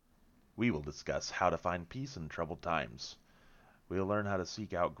We will discuss how to find peace in troubled times. We will learn how to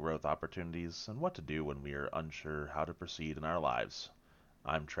seek out growth opportunities and what to do when we are unsure how to proceed in our lives.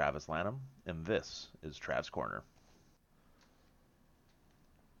 I'm Travis Lanham, and this is Trav's Corner.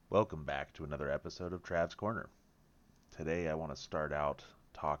 Welcome back to another episode of Trav's Corner. Today I want to start out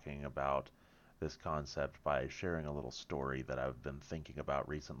talking about this concept by sharing a little story that I've been thinking about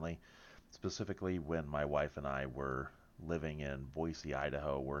recently, specifically when my wife and I were living in Boise,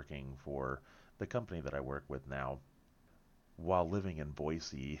 Idaho, working for the company that I work with now. While living in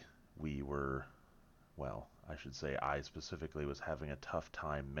Boise, we were, well, I should say I specifically was having a tough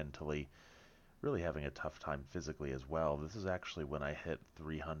time mentally, really having a tough time physically as well. This is actually when I hit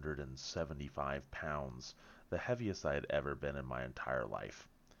 375 pounds, the heaviest I had ever been in my entire life.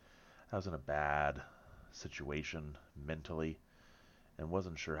 I was in a bad situation mentally and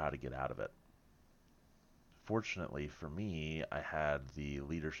wasn't sure how to get out of it. Fortunately for me, I had the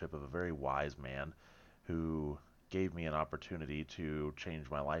leadership of a very wise man who gave me an opportunity to change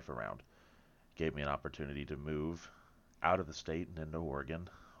my life around. Gave me an opportunity to move out of the state and into Oregon,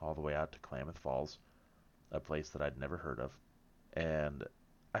 all the way out to Klamath Falls, a place that I'd never heard of. And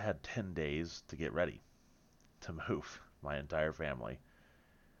I had 10 days to get ready to move my entire family.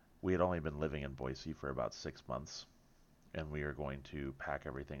 We had only been living in Boise for about 6 months, and we were going to pack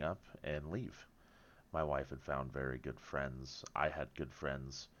everything up and leave. My wife had found very good friends. I had good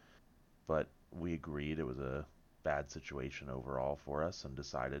friends, but we agreed it was a bad situation overall for us and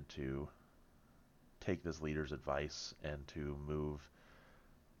decided to take this leader's advice and to move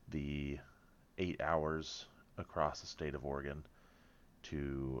the 8 hours across the state of Oregon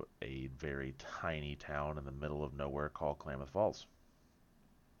to a very tiny town in the middle of nowhere called Klamath Falls.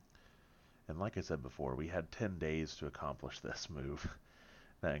 And like I said before, we had 10 days to accomplish this move.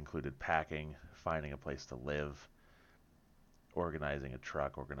 That included packing, finding a place to live, organizing a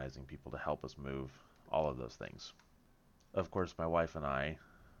truck, organizing people to help us move, all of those things. Of course, my wife and I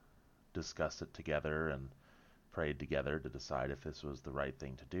discussed it together and prayed together to decide if this was the right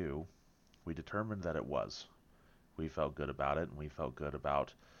thing to do. We determined that it was. We felt good about it, and we felt good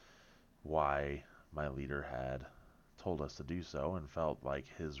about why my leader had told us to do so and felt like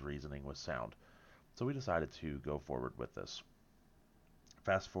his reasoning was sound. So we decided to go forward with this.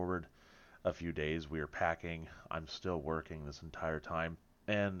 Fast forward a few days, we were packing. I'm still working this entire time,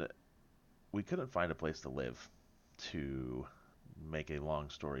 and we couldn't find a place to live. To make a long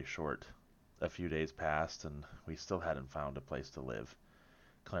story short, a few days passed, and we still hadn't found a place to live.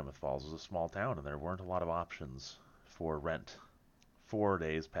 Klamath Falls was a small town, and there weren't a lot of options for rent. 4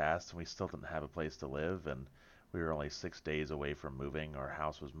 days passed, and we still didn't have a place to live, and we were only 6 days away from moving. Our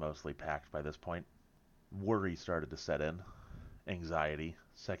house was mostly packed by this point. Worry started to set in, anxiety,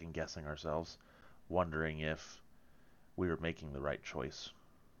 second guessing ourselves, wondering if we were making the right choice.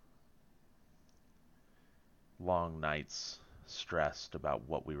 Long nights, stressed about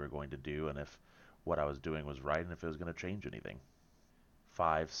what we were going to do and if what I was doing was right and if it was going to change anything.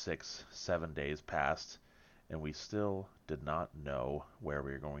 5, 6, 7 days passed, and we still did not know where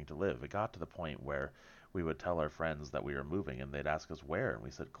we were going to live. It got to the point where we would tell our friends that we were moving, and they'd ask us where, and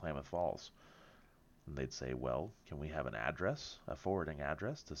we said Klamath Falls. And they'd say, well, can we have an address, a forwarding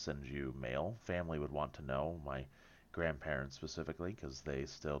address to send you mail? Family would want to know, my grandparents specifically, because they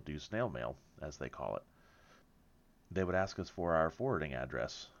still do snail mail, as they call it. They would ask us for our forwarding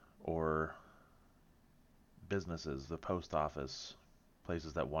address, or businesses, the post office,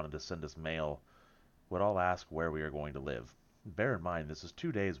 places that wanted to send us mail, would all ask where we were going to live. Bear in mind, this is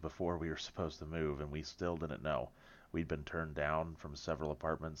 2 days before we were supposed to move, and we still didn't know. We'd been turned down from several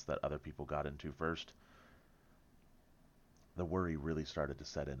apartments that other people got into first. The worry really started to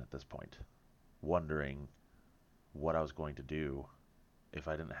set in at this point, wondering what I was going to do if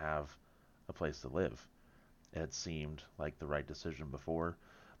I didn't have a place to live. It had seemed like the right decision before,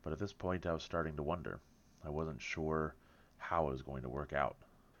 but at this point I was starting to wonder. I wasn't sure how it was going to work out.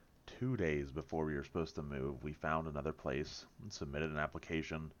 2 days before we were supposed to move, we found another place and submitted an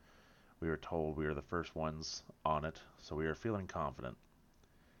application. We were told we were the first ones on it, so we were feeling confident.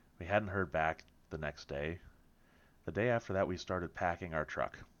 We hadn't heard back the next day. The day after that, we started packing our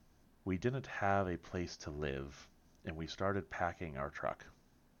truck. We didn't have a place to live, and we started packing our truck.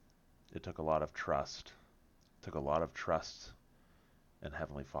 It took a lot of trust. It took a lot of trust in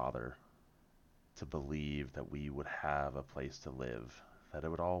Heavenly Father to believe that we would have a place to live, that it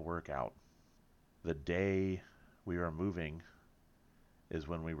would all work out. The day we were moving is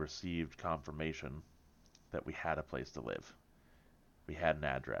when we received confirmation that we had a place to live. We had an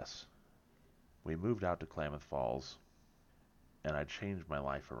address. We moved out to Klamath Falls, and I changed my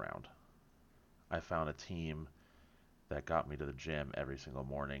life around. I found a team that got me to the gym every single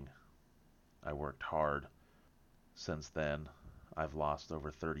morning. I worked hard. Since then, I've lost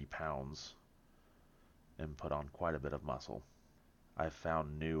over 30 pounds and put on quite a bit of muscle. I've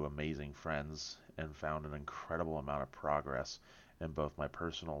found new amazing friends and found an incredible amount of progress in both my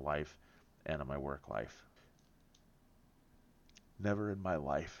personal life and in my work life. Never in my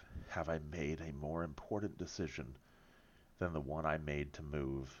life have I made a more important decision than the one I made to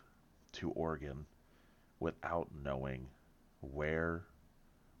move to Oregon without knowing where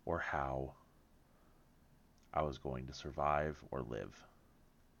or how I was going to survive or live.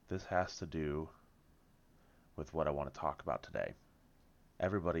 This has to do with what I want to talk about today.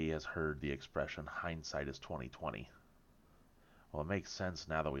 Everybody has heard the expression hindsight is 2020. Well, it makes sense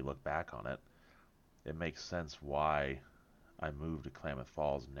now that we look back on it. It makes sense why I moved to Klamath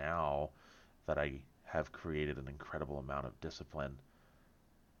Falls now that I have created an incredible amount of discipline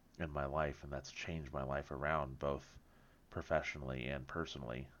in my life, and that's changed my life around both professionally and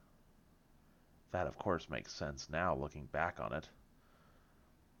personally. That, of course, makes sense now looking back on it.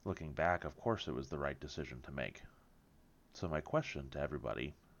 Looking back, of course, it was the right decision to make. So my question to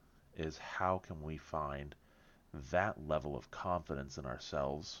everybody is, how can we find that level of confidence in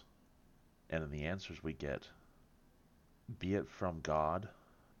ourselves and in the answers we get, be it from God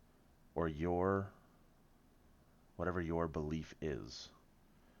or whatever your belief is,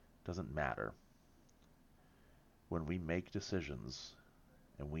 doesn't matter. When we make decisions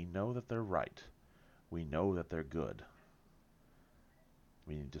and we know that they're right, we know that they're good,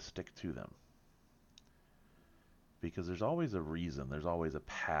 we need to stick to them. Because there's always a reason, there's always a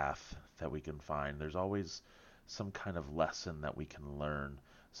path that we can find, there's always some kind of lesson that we can learn,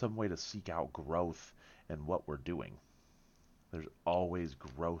 some way to seek out growth in what we're doing. There's always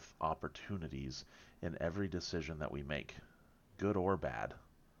growth opportunities in every decision that we make, good or bad.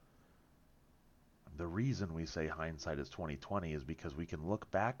 The reason we say hindsight is 2020 is because we can look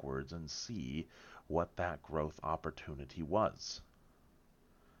backwards and see what that growth opportunity was.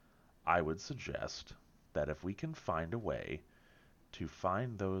 I would suggest that if we can find a way to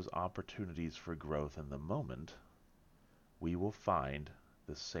find those opportunities for growth in the moment, we will find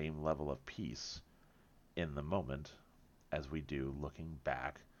the same level of peace in the moment as we do looking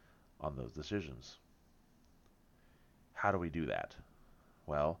back on those decisions. How do we do that?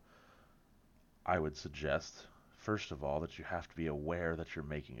 Well, I would suggest, first of all, that you have to be aware that you're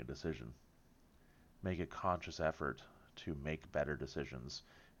making a decision. Make a conscious effort to make better decisions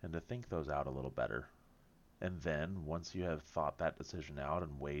and to think those out a little better. And then, once you have thought that decision out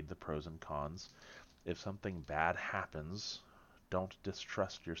and weighed the pros and cons, if something bad happens, don't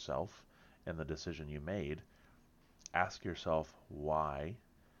distrust yourself and the decision you made. Ask yourself why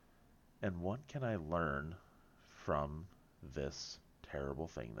and what can I learn from this terrible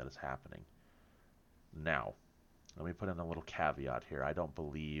thing that is happening. Now, let me put in a little caveat here. I don't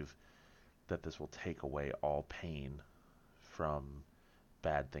believe that this will take away all pain from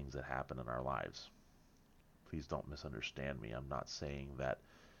bad things that happen in our lives. Please don't misunderstand me. I'm not saying that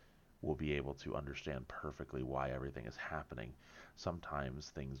we'll be able to understand perfectly why everything is happening. Sometimes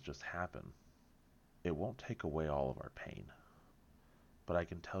things just happen. It won't take away all of our pain. But I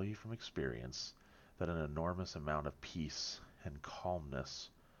can tell you from experience that an enormous amount of peace and calmness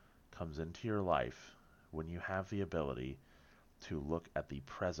comes into your life when you have the ability to look at the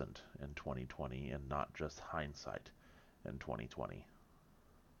present in 2020 and not just hindsight in 2020.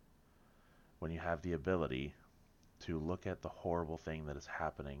 When you have the ability to look at the horrible thing that is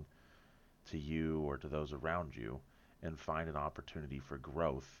happening to you or to those around you and find an opportunity for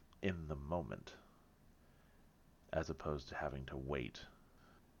growth in the moment, as opposed to having to wait.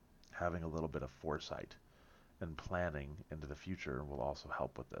 Having a little bit of foresight and planning into the future will also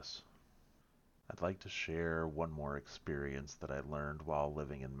help with this. I'd like to share one more experience that I learned while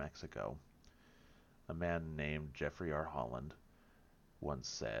living in Mexico. A man named Jeffrey R. Holland once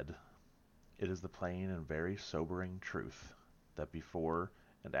said, "It is the plain and very sobering truth that before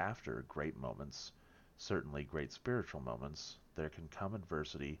and after great moments, certainly great spiritual moments, there can come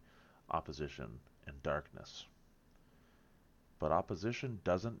adversity, opposition, and darkness. But opposition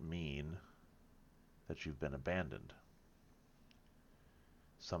doesn't mean that you've been abandoned.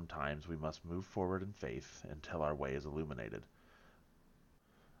 Sometimes we must move forward in faith until our way is illuminated."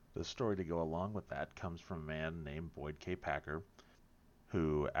 The story to go along with that comes from a man named Boyd K. Packer,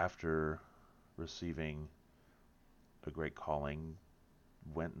 who, after receiving a great calling,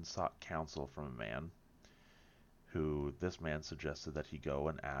 went and sought counsel from a man who this man suggested that he go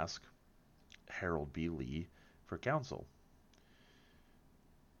and ask Harold B. Lee for counsel.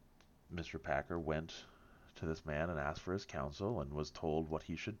 Mr. Packer went to this man and asked for his counsel and was told what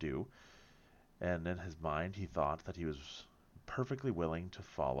he should do, and in his mind he thought that he was perfectly willing to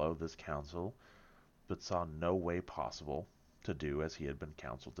follow this counsel, but saw no way possible to do as he had been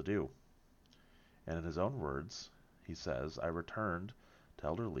counseled to do. And in his own words, he says, I returned to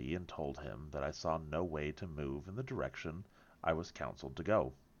Elder Lee and told him that I saw no way to move in the direction I was counseled to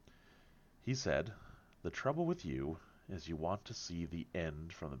go. He said, the trouble with you is you want to see the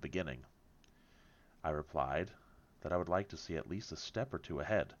end from the beginning. I replied that I would like to see at least a step or two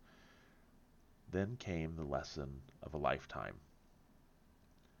ahead. Then came the lesson of a lifetime.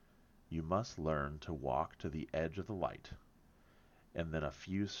 You must learn to walk to the edge of the light, and then a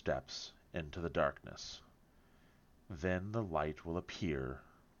few steps into the darkness. Then the light will appear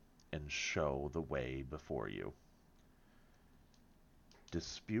and show the way before you.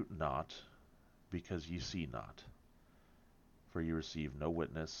 Dispute not, because ye see not, for you receive no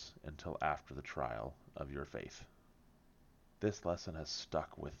witness until after the trial of your faith. This lesson has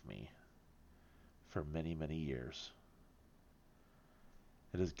stuck with me for many, many years.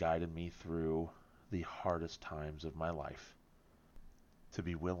 It has guided me through the hardest times of my life. To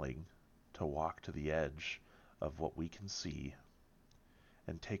be willing to walk to the edge of what we can see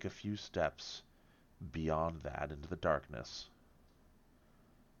and take a few steps beyond that into the darkness,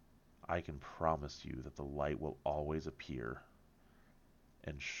 I can promise you that the light will always appear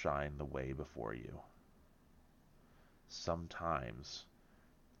and shine the way before you. Sometimes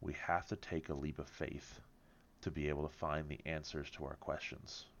we have to take a leap of faith to be able to find the answers to our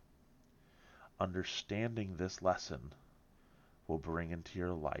questions. Understanding this lesson will bring into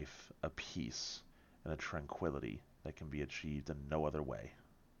your life a peace and a tranquility that can be achieved in no other way.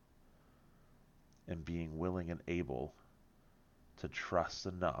 And being willing and able to trust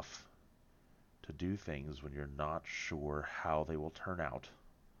enough to do things when you're not sure how they will turn out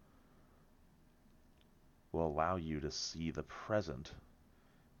will allow you to see the present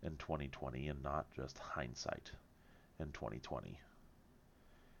in 2020 and not just hindsight in 2020.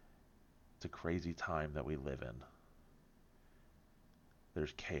 It's a crazy time that we live in.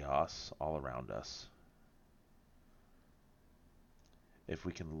 There's chaos all around us. If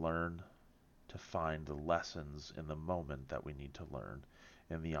we can learn to find the lessons in the moment that we need to learn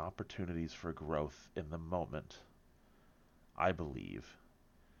and the opportunities for growth in the moment, I believe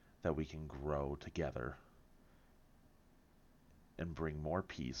that we can grow together and bring more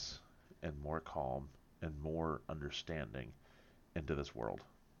peace and more calm and more understanding into this world.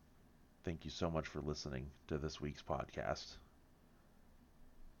 Thank you so much for listening to this week's podcast.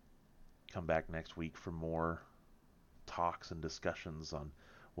 Come back next week for more talks and discussions on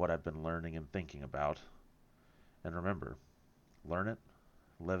what I've been learning and thinking about. And remember, learn it,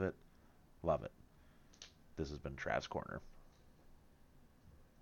 live it, love it. This has been Trav's Corner.